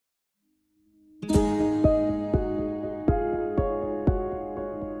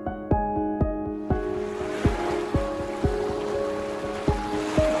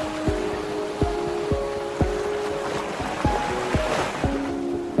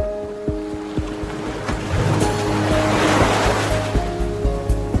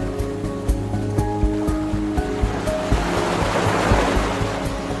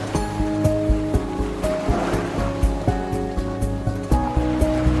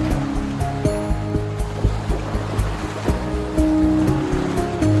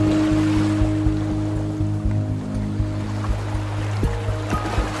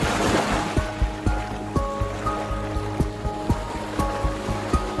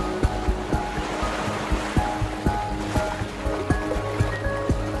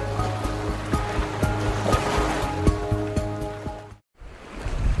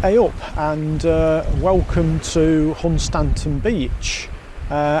Hey up and welcome to Hunstanton Beach,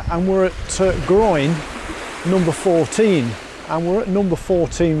 and we're at groin number 14, and we're at number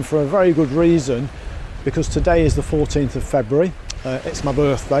 14 for a very good reason, because today is the 14th of February, it's my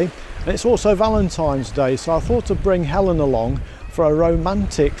birthday, and it's also Valentine's Day, so I thought to bring Helen along for a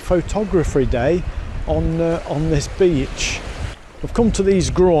romantic photography day on this beach. We've come to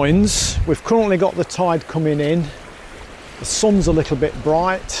these groins. We've currently got the tide coming in. The sun's a little bit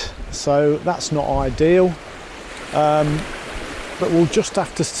bright, so that's not ideal, but we'll just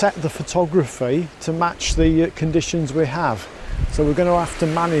have to set the photography to match the conditions we have. So we're going to have to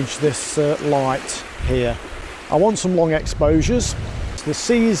manage this light here. I want some long exposures. The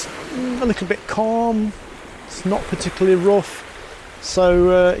sea's a little bit calm, it's not particularly rough,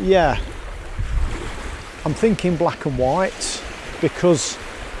 so yeah, I'm thinking black and white, because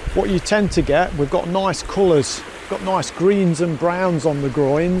what you tend to get, we've got nice colours. Got nice greens and browns on the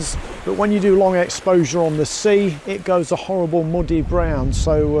groins, but when you do long exposure on the sea, it goes a horrible muddy brown.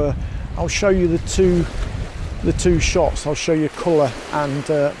 So I'll show you the two shots. I'll show you colour and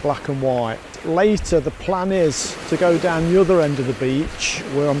black and white. Later, the plan is to go down the other end of the beach,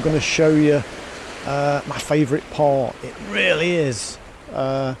 where I'm going to show you my favourite part. It really is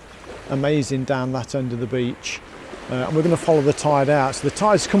amazing down that end of the beach, and we're going to follow the tide out. So the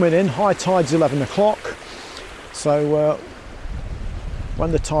tide's coming in. High tide's 11 o'clock. So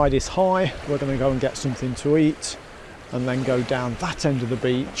when the tide is high, we're going to go and get something to eat and then go down that end of the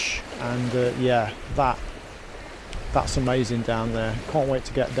beach, and yeah, that's amazing down there. Can't wait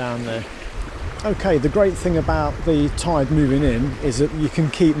to get down there. Okay, the great thing about the tide moving in is that you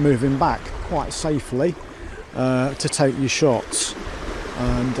can keep moving back quite safely to take your shots.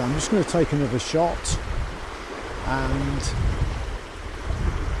 And I'm just going to take another shot, and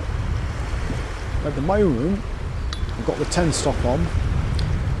at the moment I've got the 10 stop on,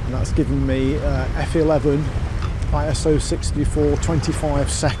 and that's giving me F11 ISO 64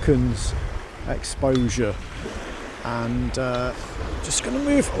 25 seconds exposure, and just going to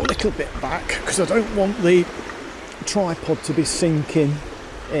move a little bit back because I don't want the tripod to be sinking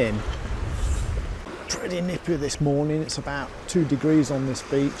in. Pretty nippy this morning. It's about 2 degrees on this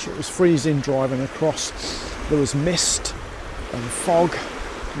beach. It was freezing driving across. There was mist and fog,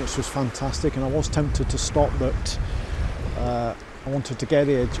 which was fantastic, and I was tempted to stop, but I wanted to get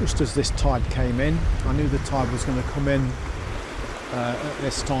here just as this tide came in. I knew the tide was going to come in at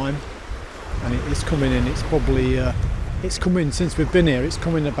this time, and it is coming in. It's probably it's come in since we've been here. It's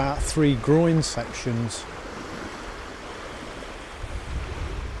come in about 3 groin sections.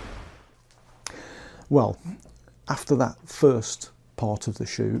 Well, after that first part of the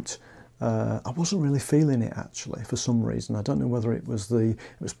shoot, I wasn't really feeling it actually, for some reason. I don't know whether it was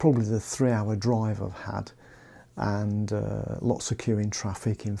probably the 3-hour drive I've had, and lots of queuing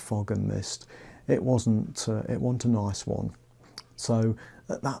traffic in fog and mist. It wasn't a nice one. So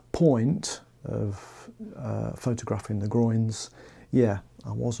at that point of photographing the groins, yeah,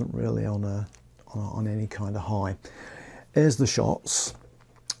 I wasn't really on any kind of high. Here's the shots,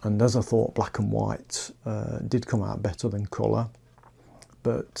 and as I thought, black and white did come out better than colour.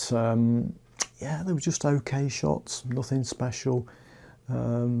 But yeah, they were just okay shots, nothing special.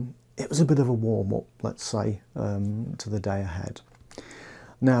 It was a bit of a warm-up, let's say, to the day ahead.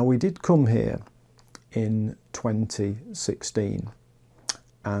 Now, we did come here in 2016,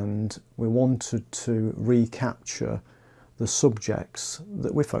 and we wanted to recapture the subjects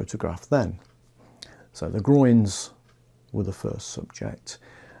that we photographed then. So the groins were the first subject,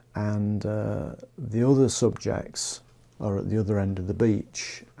 and the other subjects are at the other end of the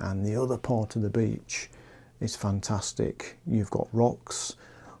beach, and the other part of the beach is fantastic. You've got rocks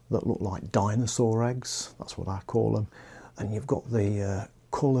that look like dinosaur eggs, that's what I call them, and you've got the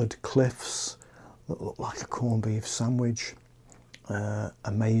coloured cliffs that look like a corned beef sandwich.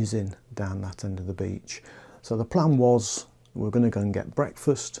 Amazing down that end of the beach. So the plan was, we're going to go and get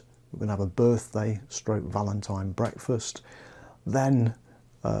breakfast. We're going to have a birthday stroke Valentine breakfast, then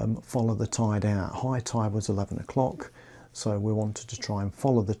follow the tide out. High tide was 11 o'clock, so we wanted to try and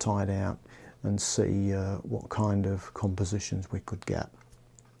follow the tide out and see what kind of compositions we could get.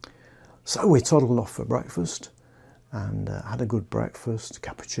 So we toddled off for breakfast and had a good breakfast,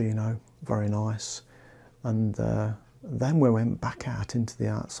 cappuccino, very nice, and then we went back out into the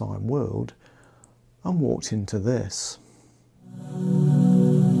outside world and walked into this.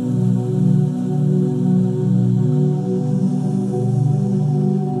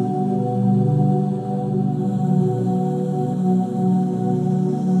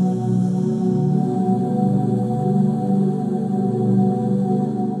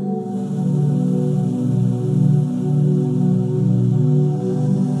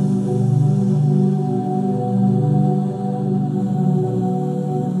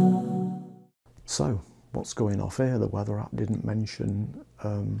 So, what's going off here? The weather app didn't mention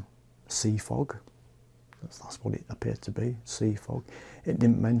sea fog. That's what it appeared to be, sea fog. It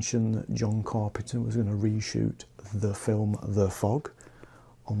didn't mention that John Carpenter was going to reshoot the film The Fog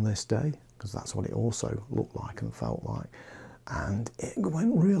on this day, because that's what it also looked like and felt like. And it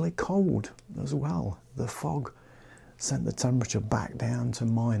went really cold as well. The fog sent the temperature back down to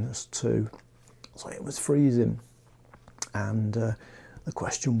 -2, so it was freezing. And the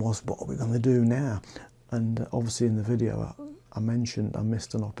question was, what are we going to do now? And obviously in the video I mentioned I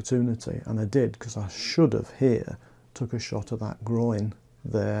missed an opportunity, and I did, because I should have here took a shot of that groin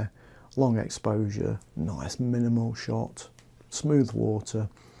there, long exposure, nice minimal shot, smooth water.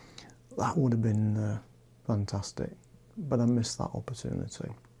 That would have been fantastic, but I missed that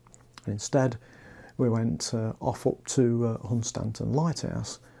opportunity. Instead we went off up to Hunstanton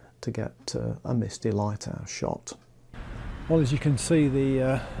Lighthouse to get a misty lighthouse shot. Well, as you can see,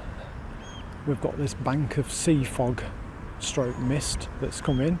 we've got this bank of sea fog stroke mist that's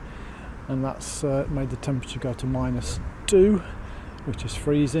come in, and that's made the temperature go to -2, which is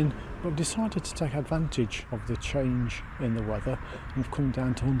freezing. But I've decided to take advantage of the change in the weather and I've come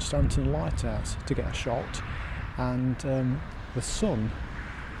down to Hunstanton Lighthouse to get a shot, and the sun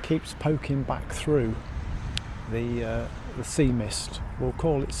keeps poking back through the sea mist. We'll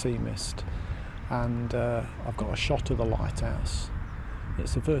call it sea mist. And I've got a shot of the lighthouse.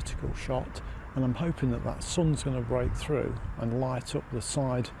 It's a vertical shot, and I'm hoping that that sun's going to break through and light up the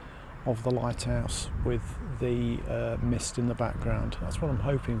side of the lighthouse with the mist in the background. That's what I'm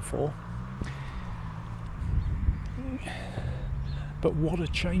hoping for. But what a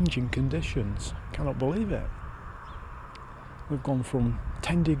change in conditions. Cannot believe it. We've gone from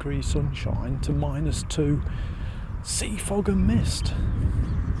 10 degrees sunshine to -2 sea fog and mist.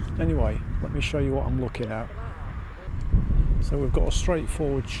 Anyway, let me show you what I'm looking at. So we've got a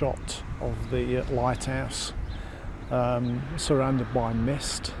straightforward shot of the lighthouse surrounded by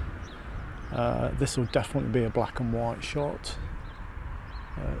mist. This will definitely be a black and white shot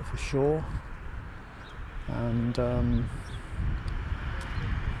for sure. And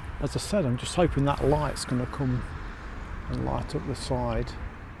as I said, I'm just hoping that light's going to come and light up the side.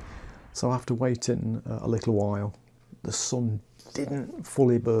 So after waiting a little while, the sun didn't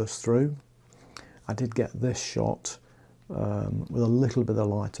fully burst through. I did get this shot with a little bit of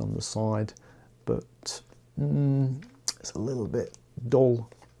light on the side, but it's a little bit dull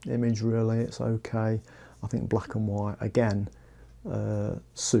image really. It's okay. I think black and white again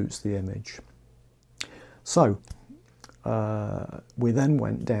suits the image. So we then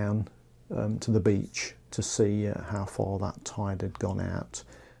went down to the beach to see how far that tide had gone out,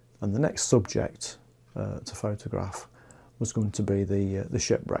 and the next subject to photograph was going to be the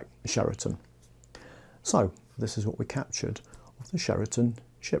shipwreck, Sheraton. So this is what we captured of the Sheraton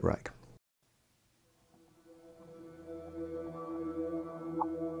shipwreck.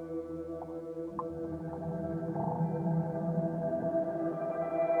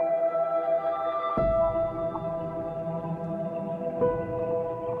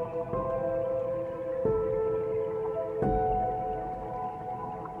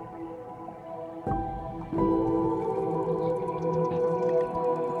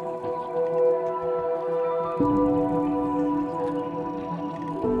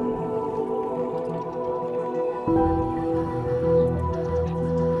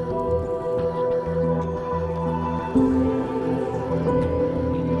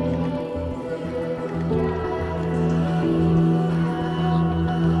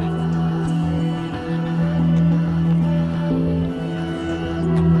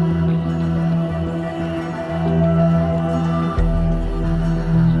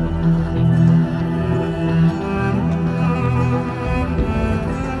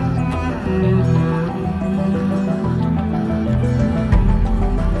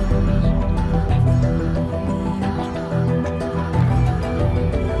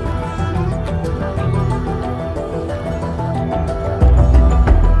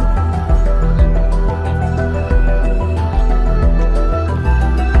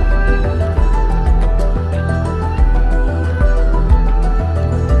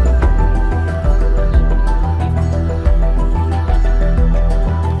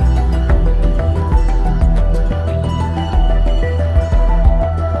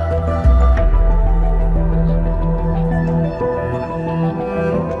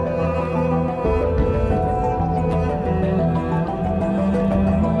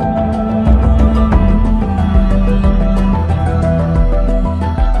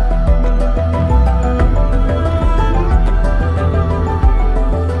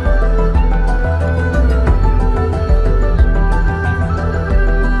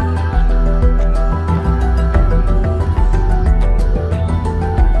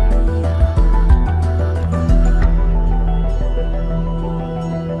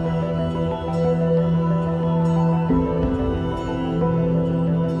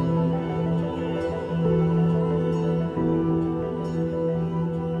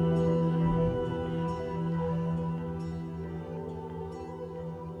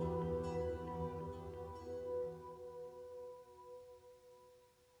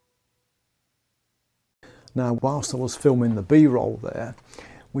 Now, whilst I was filming the B-roll there,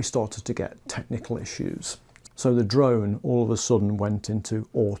 we started to get technical issues. So the drone all of a sudden went into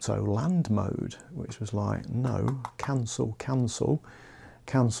auto land mode, which was like, no, cancel, cancel.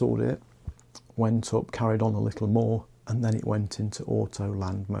 Cancelled it, went up, carried on a little more, and then it went into auto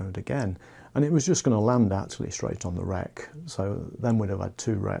land mode again. And it was just going to land actually straight on the wreck. So then we'd have had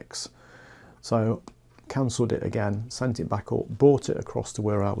 2 wrecks. So cancelled it again, sent it back up, brought it across to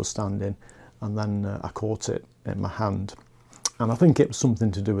where I was standing, and then I caught it in my hand. And I think it was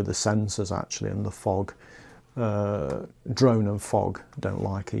something to do with the sensors actually and the fog. Drone and fog don't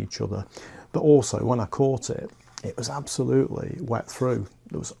like each other. But also when I caught it, it was absolutely wet through.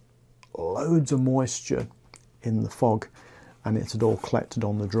 There was loads of moisture in the fog and it had all collected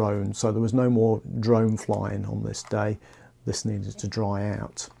on the drone. So there was no more drone flying on this day. This needed to dry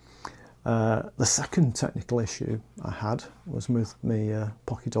out. The second technical issue I had was with my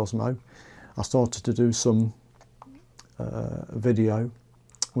Pocket Osmo. I started to do some video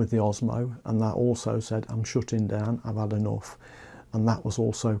with the Osmo, and that also said, I'm shutting down, I've had enough. And that was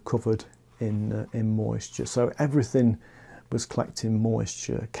also covered in moisture. So everything was collecting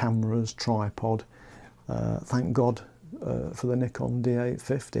moisture, cameras, tripod. Thank God for the Nikon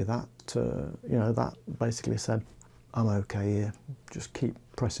D850. That, you know, that basically said, I'm okay here, just keep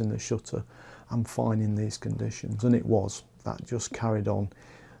pressing the shutter. I'm fine in these conditions. And it was, that just carried on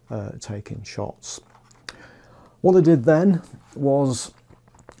taking shots. What I did then was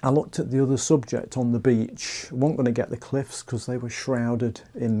I looked at the other subject on the beach. I wasn't going to get the cliffs because they were shrouded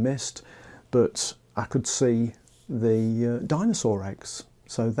in mist, but I could see the dinosaur eggs.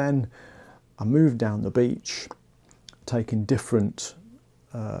 So then I moved down the beach, taking different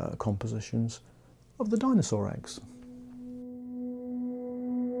compositions of the dinosaur eggs.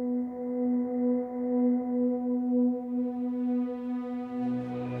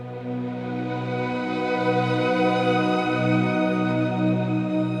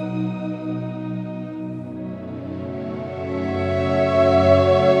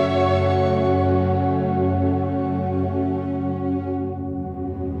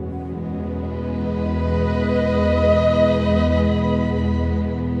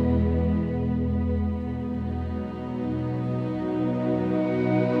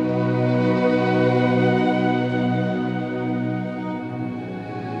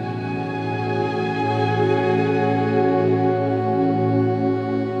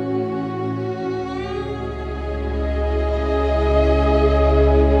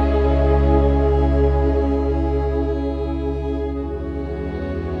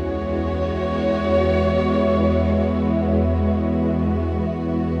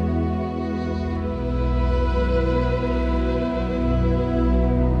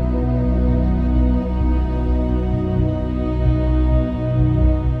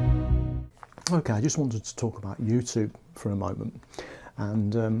 Okay, I just wanted to talk about YouTube for a moment,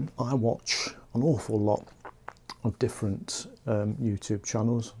 and I watch an awful lot of different YouTube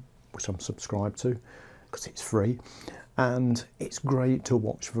channels which I'm subscribed to because it's free, and it's great to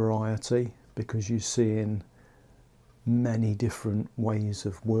watch variety because you're seeing many different ways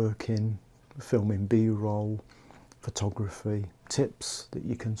of working, filming B-roll, photography, tips that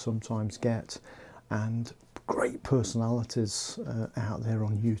you can sometimes get, and great personalities out there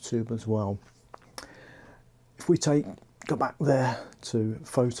on YouTube as well. If we go back there to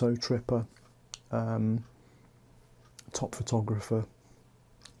Photo Tripper, top photographer,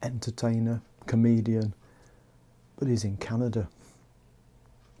 entertainer, comedian, but he's in Canada.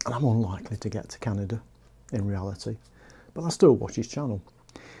 And I'm unlikely to get to Canada in reality, but I still watch his channel.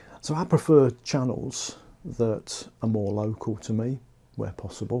 So I prefer channels that are more local to me, where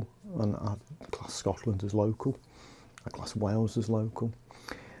possible, and I class Scotland as local, I class Wales as local,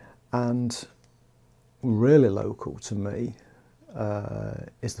 and really local to me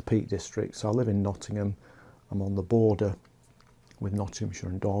is the Peak District. So I live in Nottingham. I'm on the border with Nottinghamshire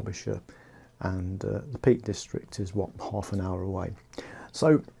and Derbyshire, and the Peak District is what, half an hour away.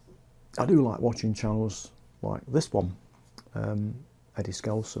 So I do like watching channels like this one, Eddie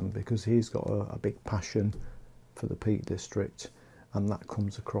Skelson, because he's got a big passion for the Peak District, and that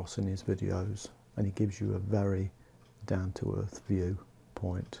comes across in his videos, and he gives you a very down-to-earth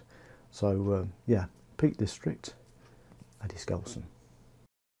viewpoint. So yeah, Peak District, Eddie Skelson.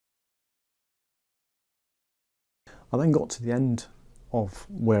 I then got to the end of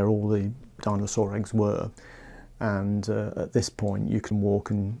where all the dinosaur eggs were, and at this point you can walk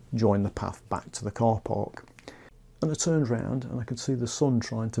and join the path back to the car park. And I turned round and I could see the sun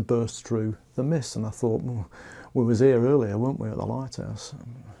trying to burst through the mist, and I thought, well, we was here earlier, weren't we, at the lighthouse?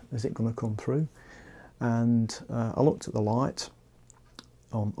 Is it going to come through? And I looked at the light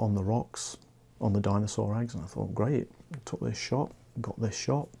on the rocks, on the dinosaur eggs, and I thought, great, took this shot, got this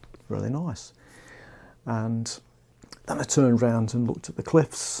shot, really nice. And then I turned around and looked at the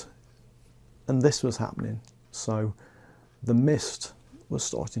cliffs, and this was happening. So the mist was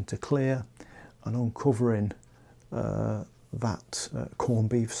starting to clear and uncovering that corned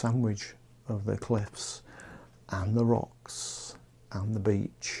beef sandwich of the cliffs and the rocks and the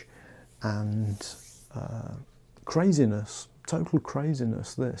beach, and craziness, total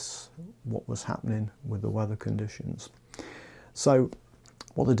craziness, what was happening with the weather conditions. So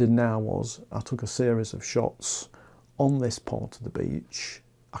what I did now was I took a series of shots on this part of the beach.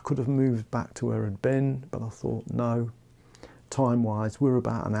 I could have moved back to where I'd been, but I thought, no, time-wise, we're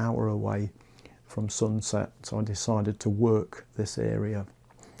about an hour away from sunset, so I decided to work this area.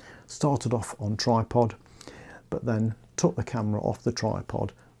 Started off on tripod, but then took the camera off the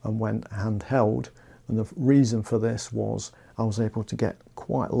tripod and went handheld, and the reason for this was I was able to get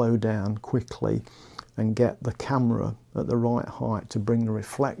quite low down quickly and get the camera at the right height to bring the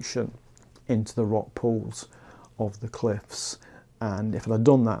reflection into the rock pools of the cliffs. And if I'd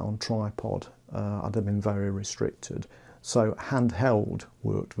done that on tripod, I'd have been very restricted. So handheld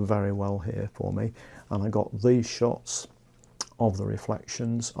worked very well here for me, and I got these shots of the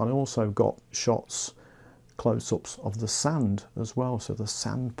reflections. I also got shots, close-ups of the sand as well, so the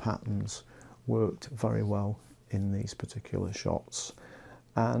sand patterns worked very well in these particular shots.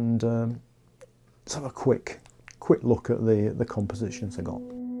 And let's have a quick look at the compositions I got.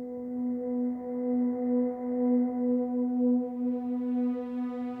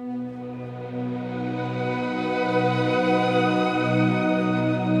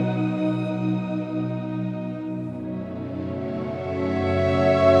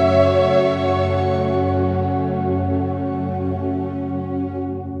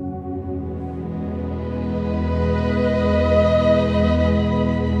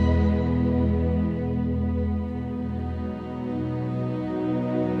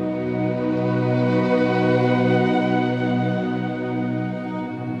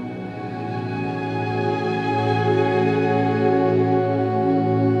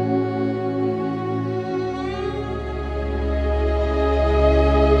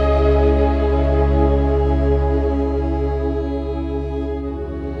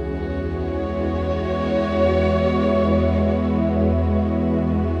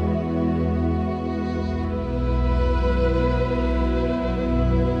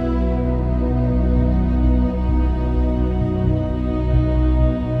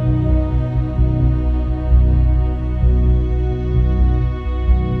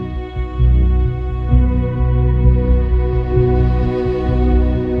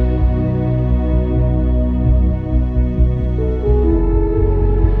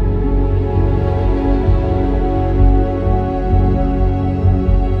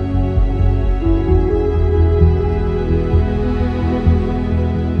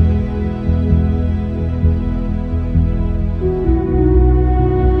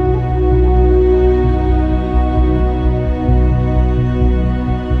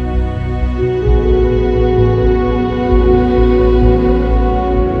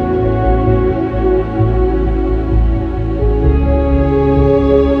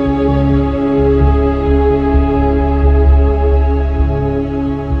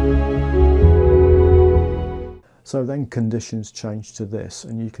 So then conditions changed to this,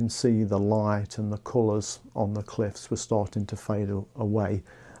 and you can see the light and the colours on the cliffs were starting to fade away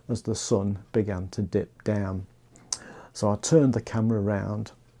as the sun began to dip down. So I turned the camera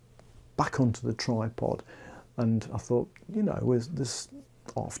around, back onto the tripod, and I thought, you know, there's this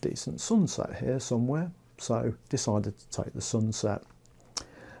half decent sunset here somewhere. So decided to take the sunset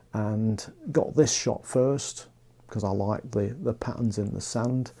and got this shot first because I liked the patterns in the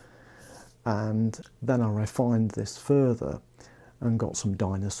sand. And then I refined this further and got some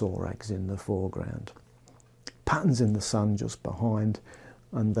dinosaur eggs in the foreground, patterns in the sand just behind,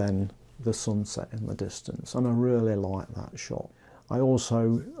 and then the sunset in the distance. And I really like that shot. I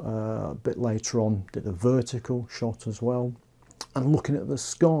also a bit later on did a vertical shot as well, and looking at the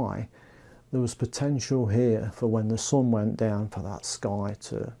sky, there was potential here for when the sun went down for that sky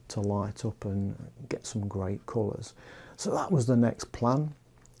to light up and get some great colours. So that was the next plan.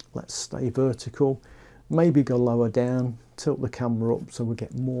 Let's stay vertical, maybe go lower down, tilt the camera up so we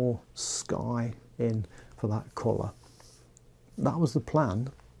get more sky in for that colour. That was the plan.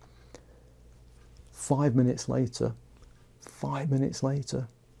 5 minutes later,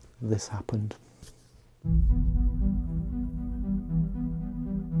 this happened.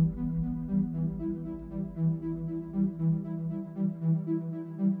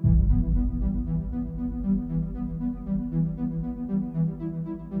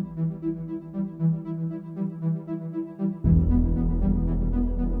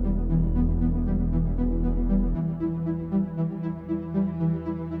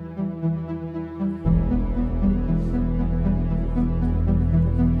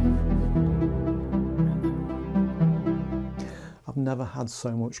 never had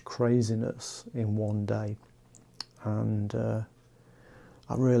so much craziness in one day, and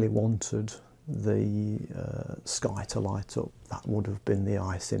I really wanted the sky to light up. That would have been the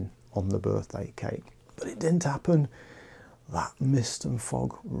icing on the birthday cake, but it didn't happen. That mist and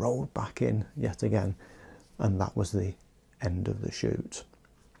fog rolled back in yet again, and that was the end of the shoot.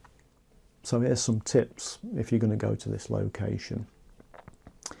 So here's some tips if you're going to go to this location.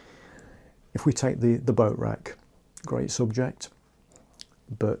 If we take the boat wreck, great subject,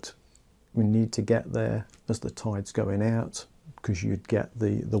 but we need to get there as the tide's going out, because you'd get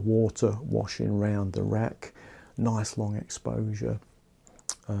the water washing round the wreck. Nice long exposure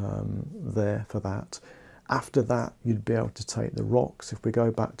there for that. After that, you'd be able to take the rocks. If we go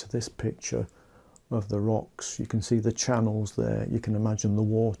back to this picture of the rocks, you can see the channels there. You can imagine the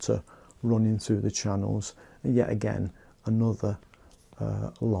water running through the channels, and yet again another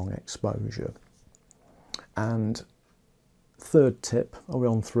long exposure. And third tip, are we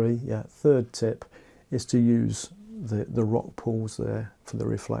on 3? Yeah, third tip is to use the rock pools there for the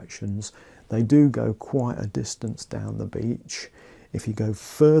reflections. They do go quite a distance down the beach. If you go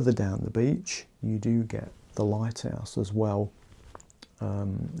further down the beach, you do get the lighthouse as well.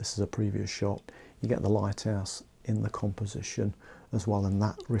 This is a previous shot. You get the lighthouse in the composition as well, and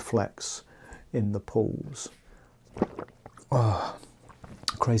that reflects in the pools. Oh,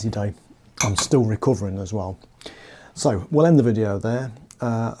 crazy day. I'm still recovering as well. So we'll end the video there.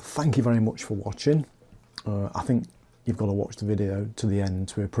 Thank you very much for watching. I think you've got to watch the video to the end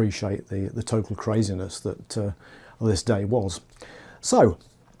to appreciate the total craziness that this day was. So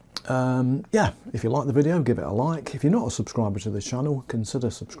yeah, if you like the video, give it a like. If you're not a subscriber to the channel, consider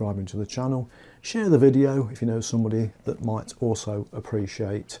subscribing to the channel. Share the video if you know somebody that might also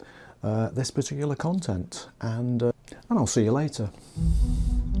appreciate this particular content, and I'll see you later.